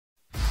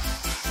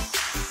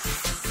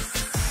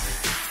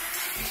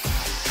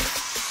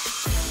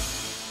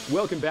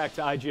Welcome back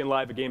to IGN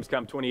Live at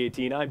Gamescom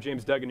 2018. I'm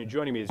James Duggan, and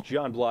joining me is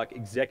John Block,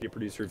 executive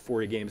producer of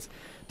 4A Games,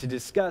 to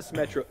discuss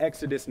Metro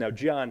Exodus. Now,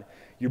 John,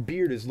 your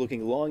beard is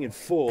looking long and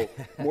full,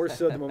 more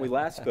so than when we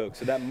last spoke,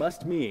 so that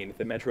must mean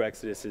that Metro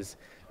Exodus is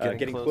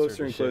getting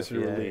closer and closer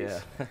to release.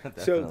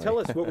 So tell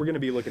us what we're going to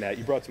be looking at.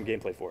 You brought some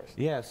gameplay for us.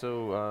 Yeah,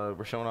 so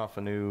we're showing off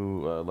a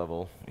new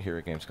level here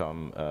at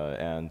Gamescom,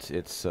 and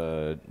it's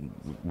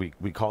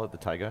we call it the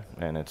Taiga,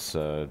 and it's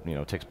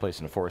takes place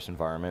in a forest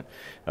environment.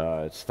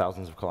 It's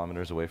thousands of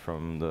kilometers away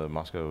from the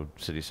Moscow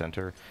city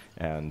center,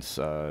 and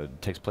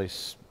takes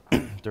place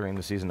during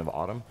the season of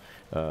autumn.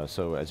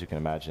 So as you can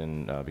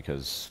imagine,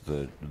 because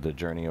the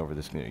journey over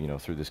this,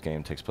 through this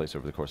game takes place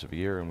over the course of a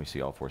year, and we see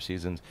all 4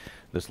 seasons,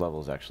 this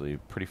level is actually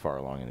pretty far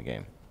along in the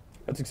game.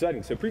 That's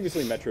exciting. So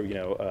previously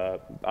Metro,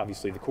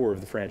 obviously the core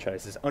of the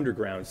franchise is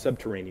underground,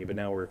 subterranean, but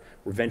now we're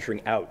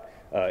venturing out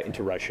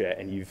into Russia,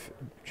 and you've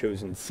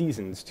chosen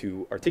seasons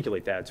to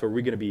articulate that. So are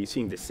we going to be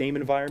seeing the same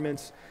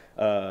environments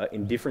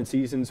in different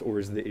seasons, or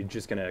is it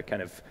just going to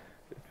kind of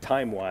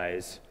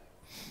time-wise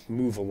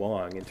move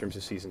along in terms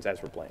of seasons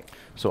as we're playing?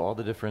 So all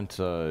the different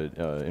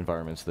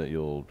environments that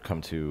you'll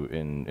come to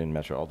in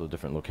Metro, all the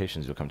different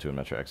locations you'll come to in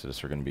Metro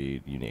Exodus are going to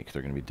be unique.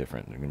 They're going to be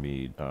different. They're going to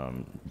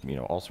be,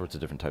 all sorts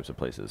of different types of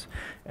places.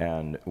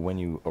 And when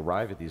you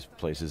arrive at these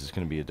places, it's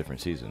going to be a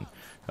different season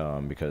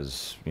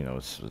because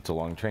it's a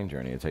long train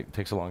journey. It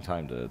takes a long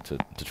time to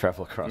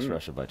travel across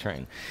Russia by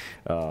train,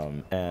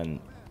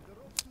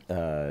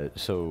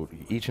 so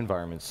each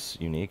environment's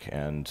unique,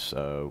 and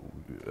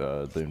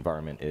the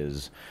environment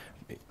is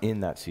in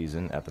that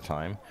season at the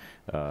time,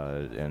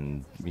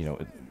 and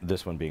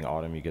this one being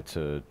autumn, you get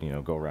to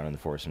go around in the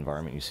forest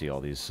environment. You see all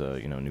these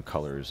new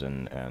colors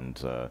and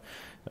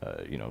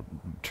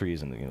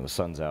trees, and the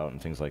sun's out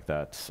and things like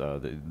that.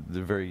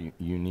 They're very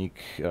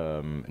unique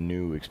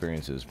new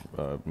experiences.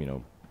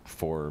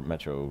 For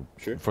Metro,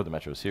 for the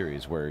Metro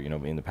series, where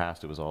in the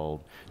past it was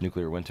all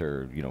nuclear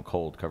winter,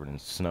 cold, covered in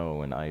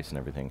snow and ice and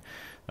everything.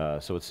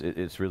 So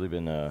it's really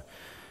been a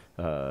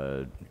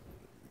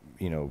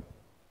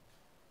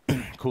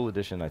cool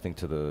addition, I think,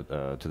 to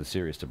the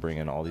series, to bring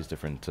in all these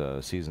different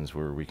seasons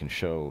where we can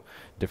show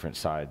different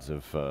sides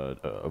of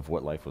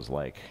what life was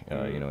like,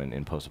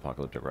 in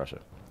post-apocalyptic Russia.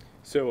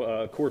 So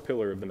a core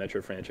pillar of the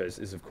Metro franchise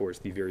is, of course,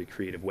 the very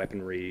creative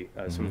weaponry,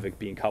 some of it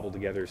being cobbled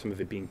together, some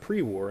of it being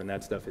pre-war, and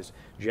that stuff is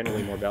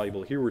generally more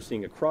valuable. Here we're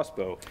seeing a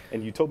crossbow,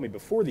 and you told me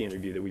before the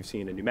interview that we've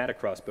seen a pneumatic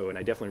crossbow, and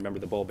I definitely remember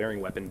the ball-bearing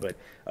weapon, but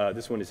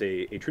this one is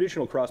a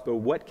traditional crossbow.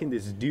 What can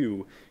this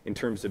do in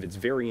terms of its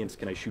variants?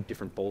 Can I shoot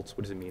different bolts?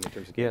 What does it mean in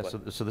terms of gameplay?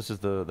 Yeah, so this is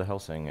the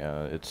Helsing.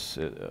 It's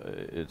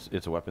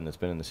a weapon that's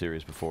been in the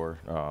series before.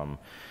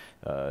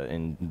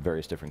 In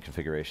various different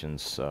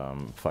configurations,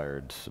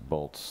 fired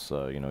bolts,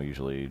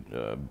 usually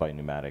by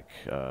pneumatic,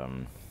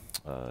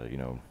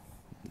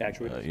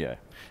 actuators. Yeah,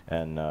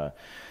 and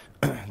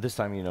this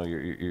time,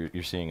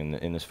 you're seeing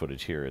in this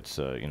footage here, it's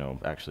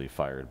actually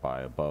fired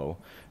by a bow.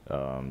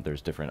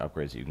 There's different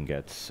upgrades that you can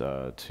get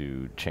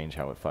to change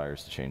how it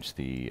fires, to change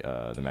the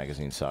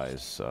magazine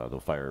size. They'll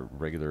fire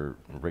regular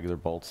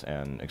bolts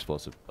and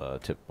explosive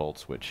tip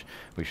bolts, which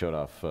we showed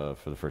off for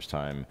the first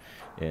time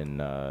in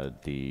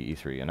the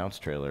E3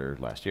 announced trailer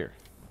last year.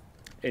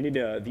 And in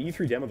the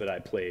E3 demo that I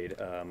played,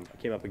 I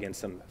came up against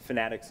some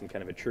fanatics in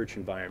kind of a church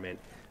environment,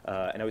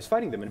 and I was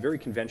fighting them in a very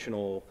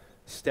conventional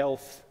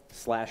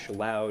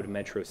stealth/loud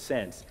Metro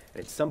sense.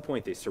 And at some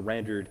point they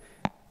surrendered,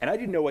 and I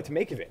didn't know what to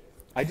make of it.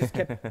 I just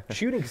kept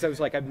shooting because I was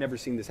like, I've never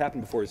seen this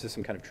happen before. Is this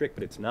some kind of trick?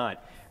 But it's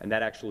not. And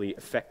that actually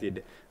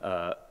affected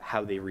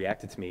how they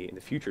reacted to me in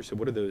the future. So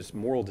what do those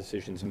moral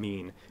decisions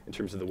mean in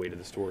terms of the weight of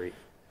the story?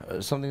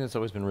 Something that's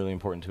always been really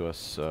important to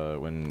us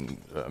when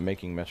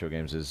making Metro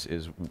games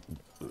is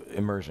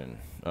immersion,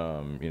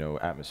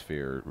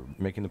 atmosphere,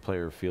 making the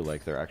player feel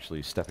like they're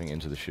actually stepping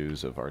into the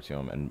shoes of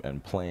Artyom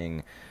and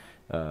playing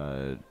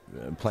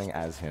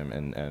as him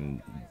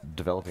and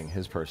developing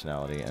his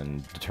personality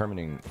and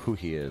determining who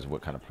he is,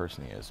 what kind of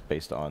person he is,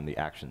 based on the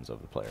actions of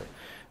the player.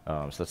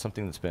 So that's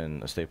something that's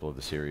been a staple of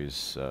the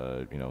series,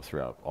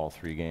 throughout all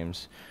 3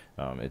 games.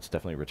 It's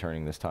definitely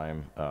returning this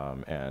time,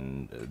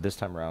 and this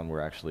time around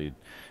we're actually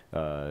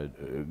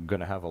going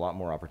to have a lot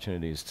more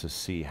opportunities to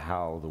see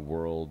how the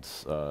world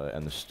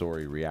and the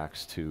story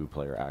reacts to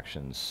player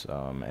actions,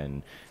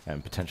 and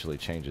potentially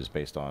changes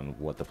based on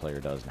what the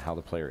player does and how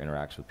the player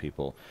interacts with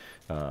people.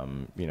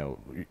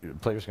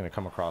 Players are going to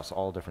come across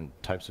all different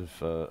types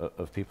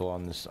of people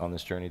on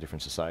this journey,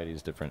 different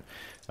societies, different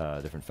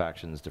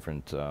factions,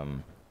 different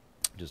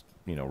just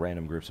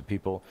random groups of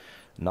people.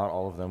 Not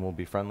all of them will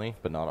be friendly,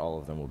 but not all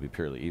of them will be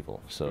purely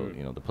evil. So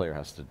the player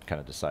has to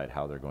kind of decide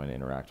how they're going to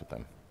interact with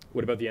them.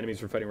 What about the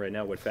enemies we're fighting right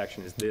now? What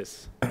faction is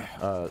this?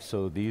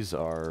 So these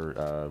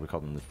are we call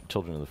them the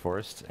Children of the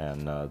Forest,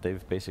 and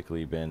they've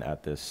basically been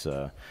at this.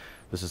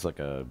 This is like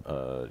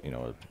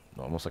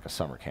almost like a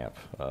summer camp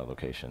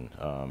location.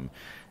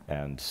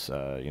 And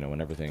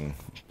when everything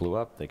blew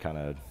up, they kind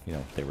of,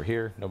 they were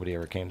here. Nobody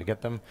ever came to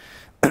get them,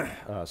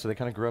 so they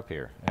kind of grew up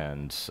here,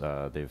 and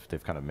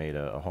they've kind of made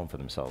a home for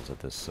themselves at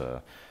this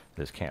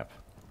camp.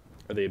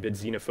 Are they a bit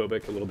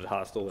xenophobic, a little bit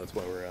hostile? That's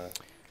why we're.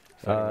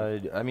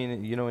 I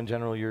mean, you know, in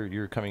general,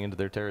 you're coming into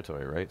their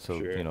territory, right? So,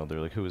 Sure. you know, they're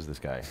like, who is this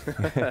guy?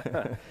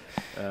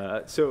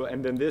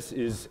 And then this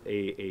is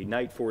a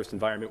night forest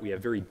environment. We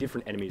have very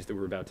different enemies that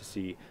we're about to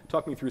see.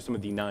 Talk me through some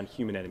of the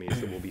non-human enemies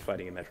that we'll be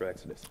fighting in Metro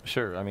Exodus.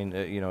 Sure. I mean,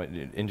 you know,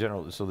 in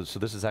general, so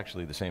this is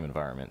actually the same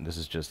environment. This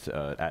is just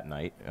at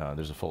night.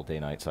 There's a full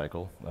day-night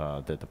cycle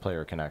that the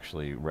player can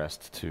actually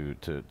rest to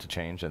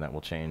change, and that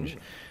will change.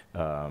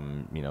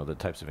 You know, the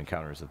types of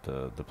encounters that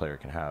the player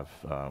can have,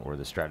 or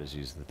the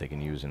strategies that they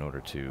can use in order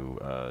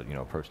to, you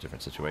know, approach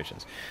different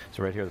situations.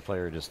 So right here, the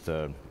player just,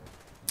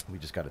 we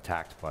just got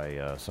attacked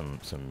by some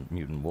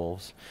mutant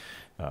wolves.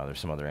 There's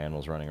some other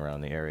animals running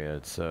around the area.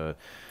 It's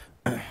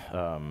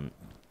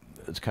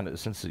kind of,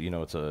 since, you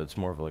know, it's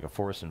more of like a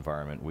forest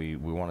environment, we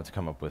wanted to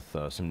come up with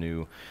some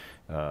new,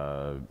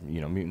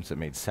 you know, mutants that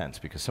made sense,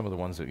 because some of the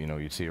ones that, you know,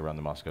 you'd see around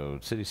the Moscow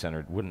city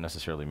center wouldn't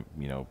necessarily,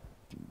 you know,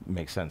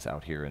 make sense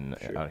out here in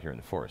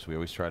the forest. We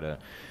always try to,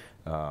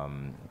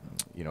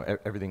 you know,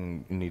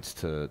 everything needs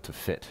to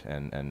fit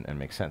and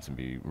make sense and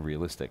be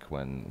realistic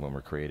when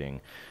we're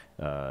creating,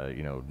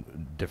 you know,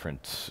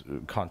 different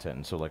content.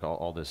 And so, like,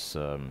 all this,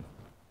 you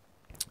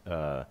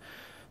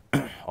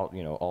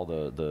know, all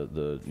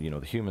the you know,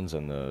 the humans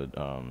and the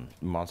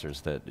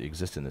monsters that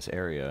exist in this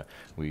area,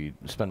 we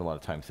spend a lot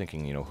of time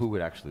thinking, you know, who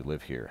would actually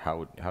live here?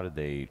 How did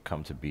they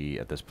come to be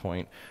at this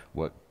point?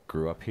 What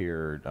grew up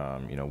here?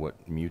 You know, what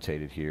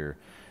mutated here?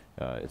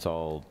 It's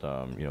all,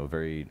 you know,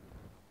 very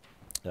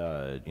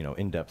you know,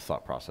 in-depth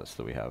thought process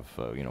that we have,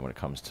 you know, when it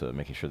comes to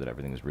making sure that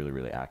everything is really,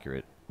 really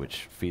accurate,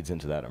 which feeds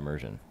into that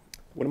immersion.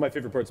 One of my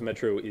favorite parts of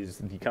Metro is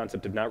the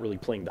concept of not really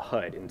playing the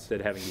HUD,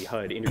 instead having the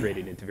HUD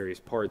integrated into various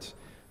parts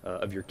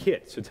of your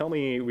kit. So tell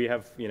me, we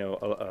have, you know,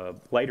 a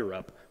lighter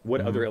up.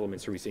 What other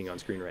elements are we seeing on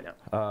screen right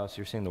now? So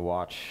you're seeing the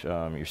watch.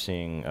 You're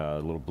seeing a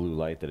little blue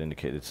light that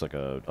indicates, it's like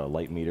a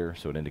light meter,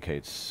 so it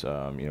indicates,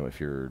 you know,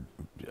 if you're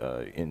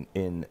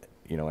in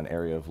you know, an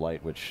area of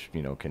light, which,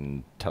 you know,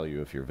 can tell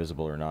you if you're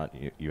visible or not.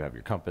 You have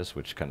your compass,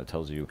 which kind of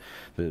tells you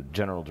the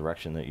general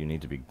direction that you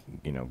need to be,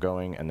 you know,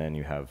 going, and then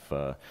you have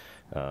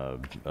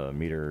a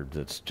meter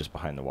that's just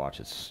behind the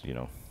watch. It's, you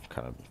know,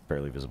 kind of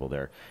barely visible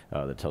there,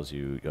 that tells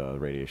you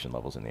radiation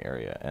levels in the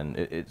area. And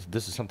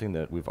this is something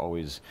that we've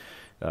always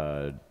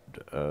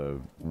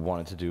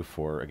wanted to do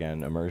for,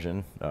 again,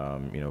 immersion,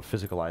 you know,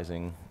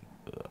 physicalizing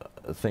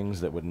things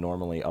that would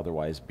normally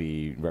otherwise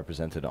be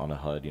represented on a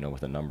HUD, you know,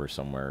 with a number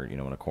somewhere, you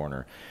know, in a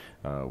corner.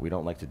 We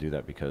don't like to do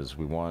that, because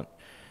we want,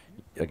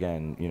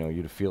 again, you know,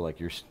 you to feel like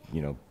you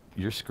know,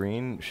 your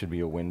screen should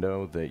be a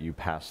window that you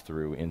pass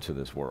through into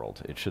this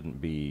world. It shouldn't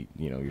be,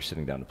 you know, you're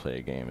sitting down to play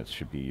a game. It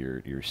should be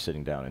you're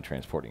sitting down and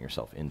transporting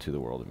yourself into the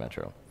world of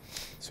Metro.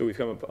 So we've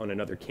come up on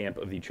another camp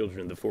of the Children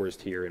of the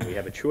Forest here, and we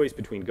have a choice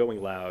between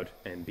going loud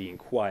and being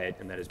quiet,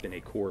 and that has been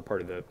a core part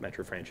of the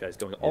Metro franchise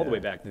going all the way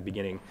back to the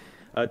beginning.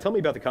 Tell me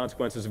about the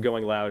consequences of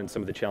going loud and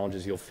some of the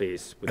challenges you'll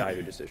face with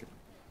either decision.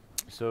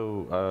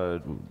 So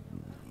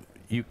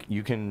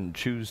you can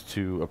choose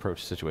to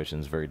approach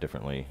situations very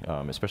differently,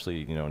 especially,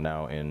 you know,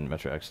 now in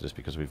Metro Exodus,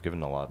 because we've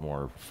given a lot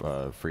more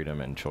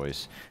freedom and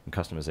choice and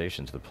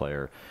customization to the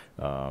player.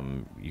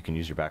 You can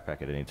use your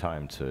backpack at any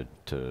time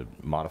to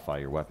modify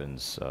your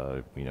weapons,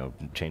 you know,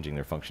 changing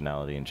their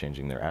functionality and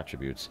changing their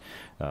attributes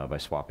by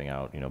swapping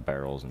out, you know,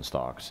 barrels and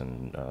stocks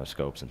and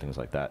scopes and things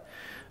like that.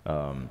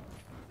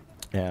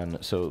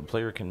 And so the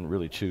player can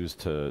really choose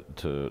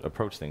to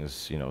approach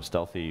things, you know,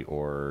 stealthy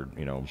or,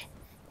 you know,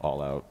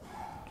 all out,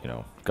 you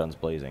know, guns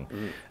blazing.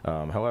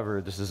 However,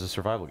 this is a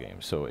survival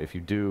game, so if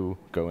you do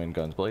go in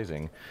guns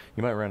blazing,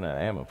 you might run out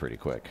of ammo pretty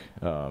quick,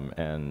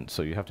 and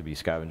so you have to be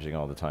scavenging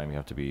all the time. You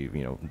have to be,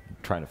 you know,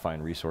 trying to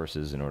find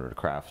resources in order to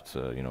craft,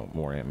 you know,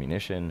 more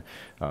ammunition,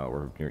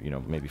 or, you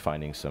know, maybe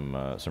finding some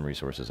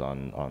resources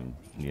on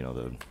you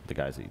know, the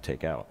guys that you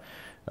take out.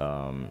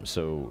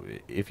 So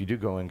if you do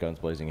go in guns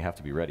blazing, you have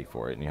to be ready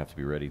for it, and you have to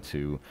be ready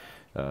to,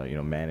 you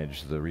know,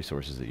 manage the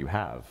resources that you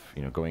have.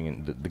 You know, going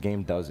in, the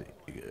game does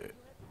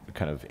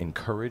kind of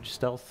encourage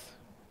stealth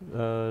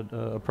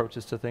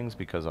approaches to things,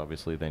 because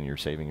obviously then you're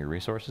saving your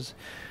resources.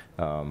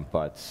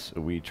 But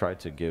we try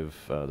to give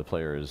the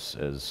players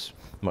as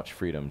much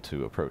freedom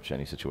to approach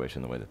any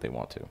situation the way that they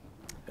want to.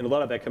 And a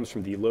lot of that comes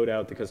from the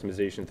loadout, the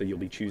customizations that you'll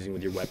be choosing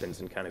with your weapons,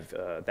 and kind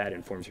of that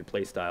informs your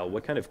play style.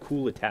 What kind of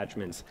cool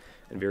attachments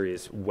and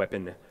various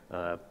weapon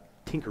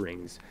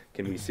tinkerings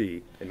can we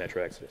see in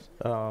Metro Exodus?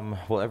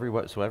 Well, every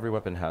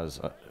weapon has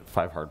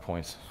 5 hard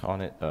points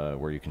on it,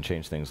 where you can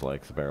change things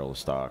like the barrel of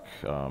stock,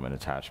 an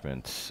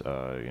attachment,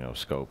 you know,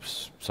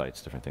 scopes,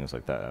 sights, different things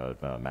like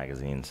that,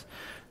 magazines.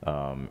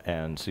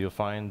 And so you'll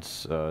find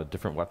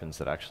different weapons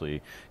that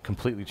actually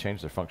completely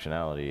change their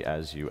functionality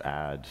as you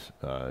add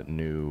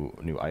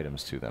new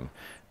items to them.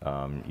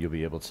 You'll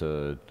be able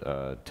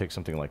to take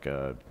something like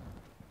a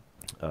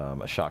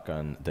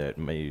shotgun that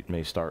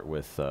may start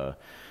with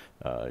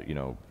you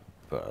know,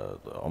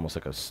 almost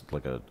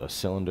like a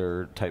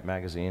cylinder type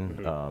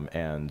magazine,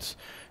 and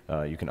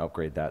you can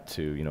upgrade that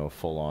to, you know,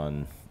 full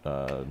on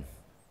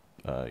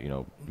you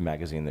know,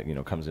 magazine that, you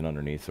know, comes in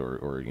underneath,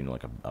 or you know,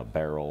 like a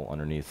barrel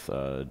underneath,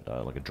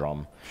 like a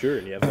drum. Sure,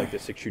 and you have like the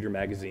 6-shooter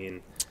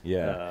magazine.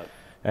 Yeah.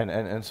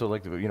 And so,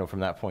 like, you know, from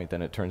that point,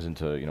 then it turns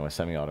into, you know, a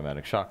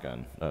semi-automatic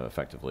shotgun,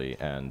 effectively,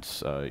 and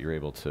you're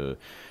able to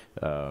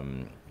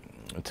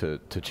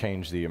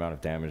change the amount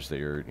of damage that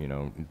you're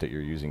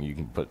using. You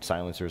can put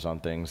silencers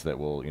on things that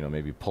will, you know,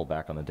 maybe pull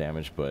back on the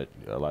damage, but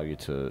allow you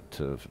to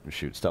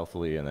shoot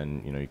stealthily, and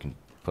then, you know, you can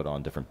put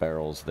on different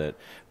barrels that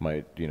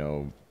might, you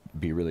know,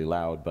 be really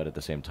loud, but at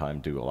the same time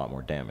do a lot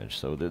more damage.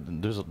 So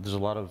there's a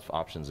lot of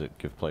options that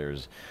give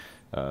players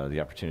the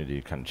opportunity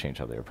to kind of change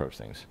how they approach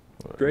things.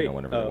 Great. You know,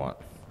 whenever they want.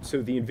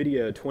 So the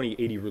NVIDIA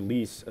 2080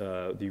 release,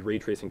 the ray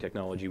tracing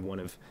technology, one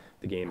of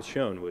the games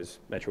shown was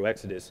Metro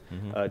Exodus.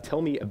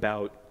 Tell me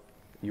about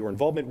your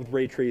involvement with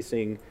ray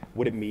tracing,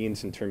 what it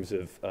means in terms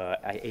of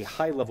a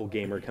high-level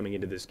gamer coming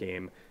into this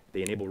game.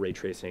 They enable ray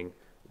tracing.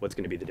 What's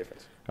going to be the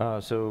difference?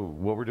 So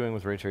what we're doing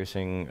with ray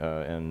tracing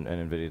and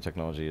NVIDIA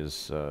technology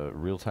is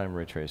real-time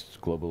ray traced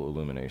global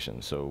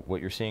illumination. So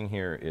what you're seeing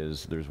here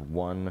is there's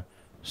one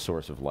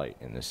source of light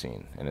in this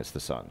scene, and it's the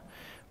sun.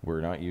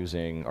 We're not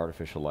using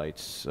artificial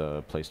lights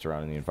placed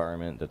around in the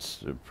environment.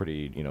 That's a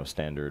pretty, you know,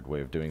 standard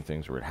way of doing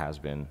things, or it has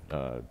been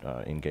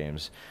in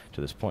games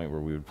to this point,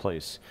 where we would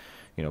place,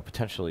 you know,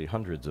 potentially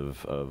hundreds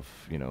of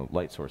you know,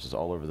 light sources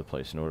all over the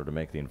place in order to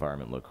make the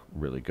environment look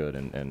really good,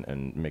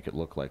 and make it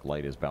look like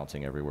light is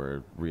bouncing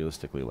everywhere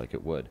realistically like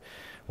it would.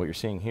 What you're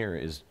seeing here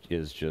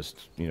is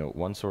just, you know,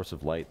 one source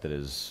of light that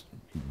is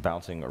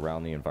bouncing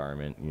around the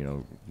environment, you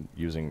know,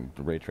 using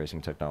ray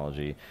tracing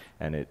technology,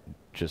 and it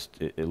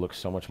looks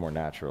so much more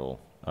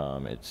natural.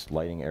 It's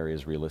lighting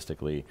areas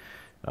realistically,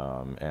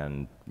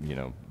 and, you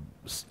know,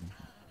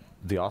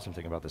 the awesome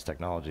thing about this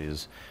technology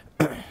is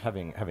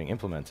having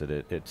implemented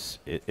it,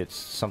 it's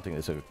something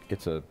that's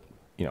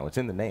you know, it's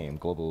in the name,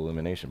 global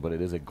illumination, but it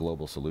is a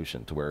global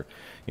solution to where,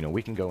 you know,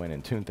 we can go in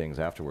and tune things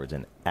afterwards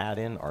and add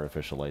in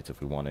artificial lights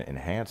if we want to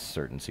enhance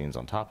certain scenes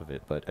on top of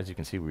it. But as you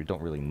can see, we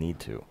don't really need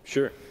to.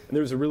 Sure. And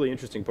there was a really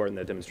interesting part in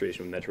that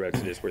demonstration with Metro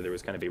Exodus where there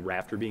was kind of a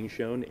rafter being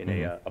shown in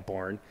a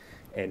barn,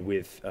 and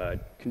with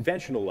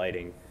conventional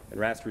lighting and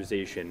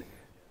rasterization,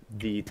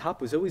 the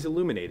top was always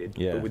illuminated.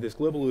 Yeah. But with this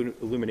global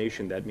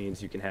illumination, that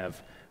means you can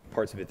have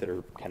parts of it that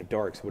are kind of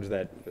dark. So what does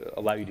that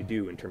allow you to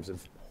do in terms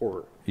of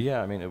horror?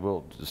 Yeah, I mean, it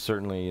will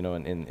certainly, you know,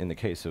 in the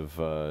case of,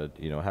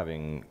 you know,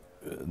 having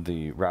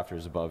the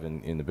rafters above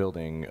in the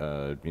building,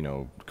 you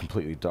know,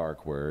 completely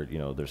dark, where, you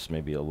know, there's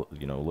maybe a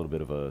little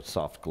bit of a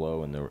soft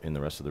glow in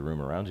the rest of the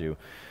room around you.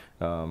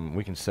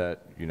 We can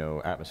set, you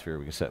know, atmosphere,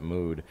 we can set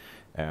mood,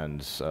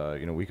 and,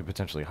 you know, we could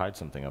potentially hide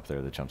something up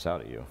there that jumps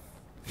out at you.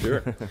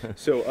 Sure.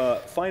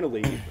 So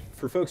finally,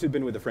 for folks who've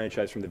been with the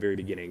franchise from the very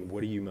beginning,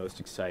 what are you most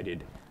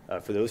excited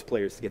for those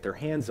players to get their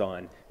hands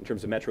on in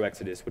terms of Metro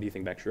Exodus? What do you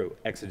think Metro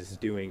Exodus is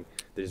doing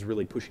that is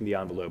really pushing the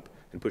envelope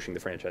and pushing the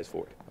franchise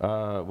forward?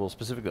 Well,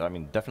 specifically, I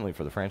mean, definitely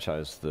for the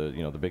franchise,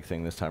 the big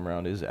thing this time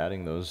around is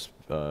adding those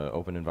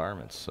open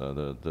environments,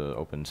 the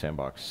open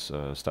sandbox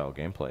style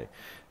gameplay.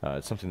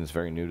 It's something that's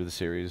very new to the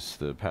series.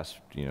 The past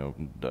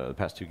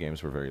two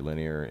games were very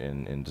linear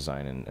in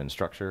design and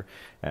structure,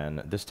 and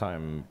this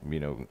time, you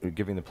know,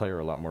 giving the player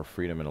a lot more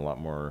freedom and a lot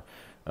more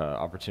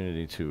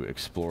opportunity to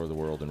explore the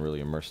world and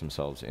really immerse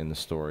themselves in the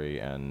story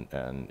and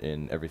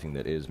in everything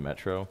that is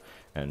Metro,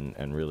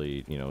 and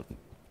really, you know,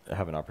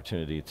 have an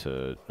opportunity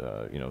to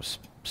you know,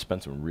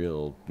 spend some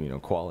real, you know,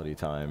 quality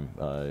time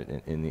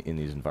in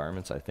these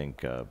environments. I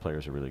think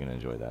players are really going to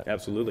enjoy that.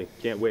 Absolutely,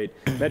 can't wait.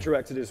 Metro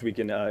Exodus, we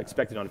can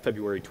expect it on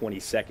February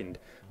 22nd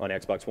on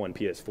Xbox One,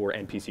 PS4,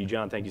 and PC.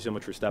 John, thank you so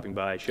much for stopping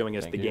by, showing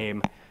us the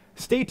game.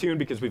 Stay tuned,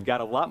 because we've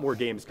got a lot more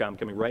Gamescom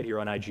coming right here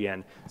on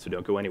IGN, so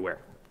don't go anywhere.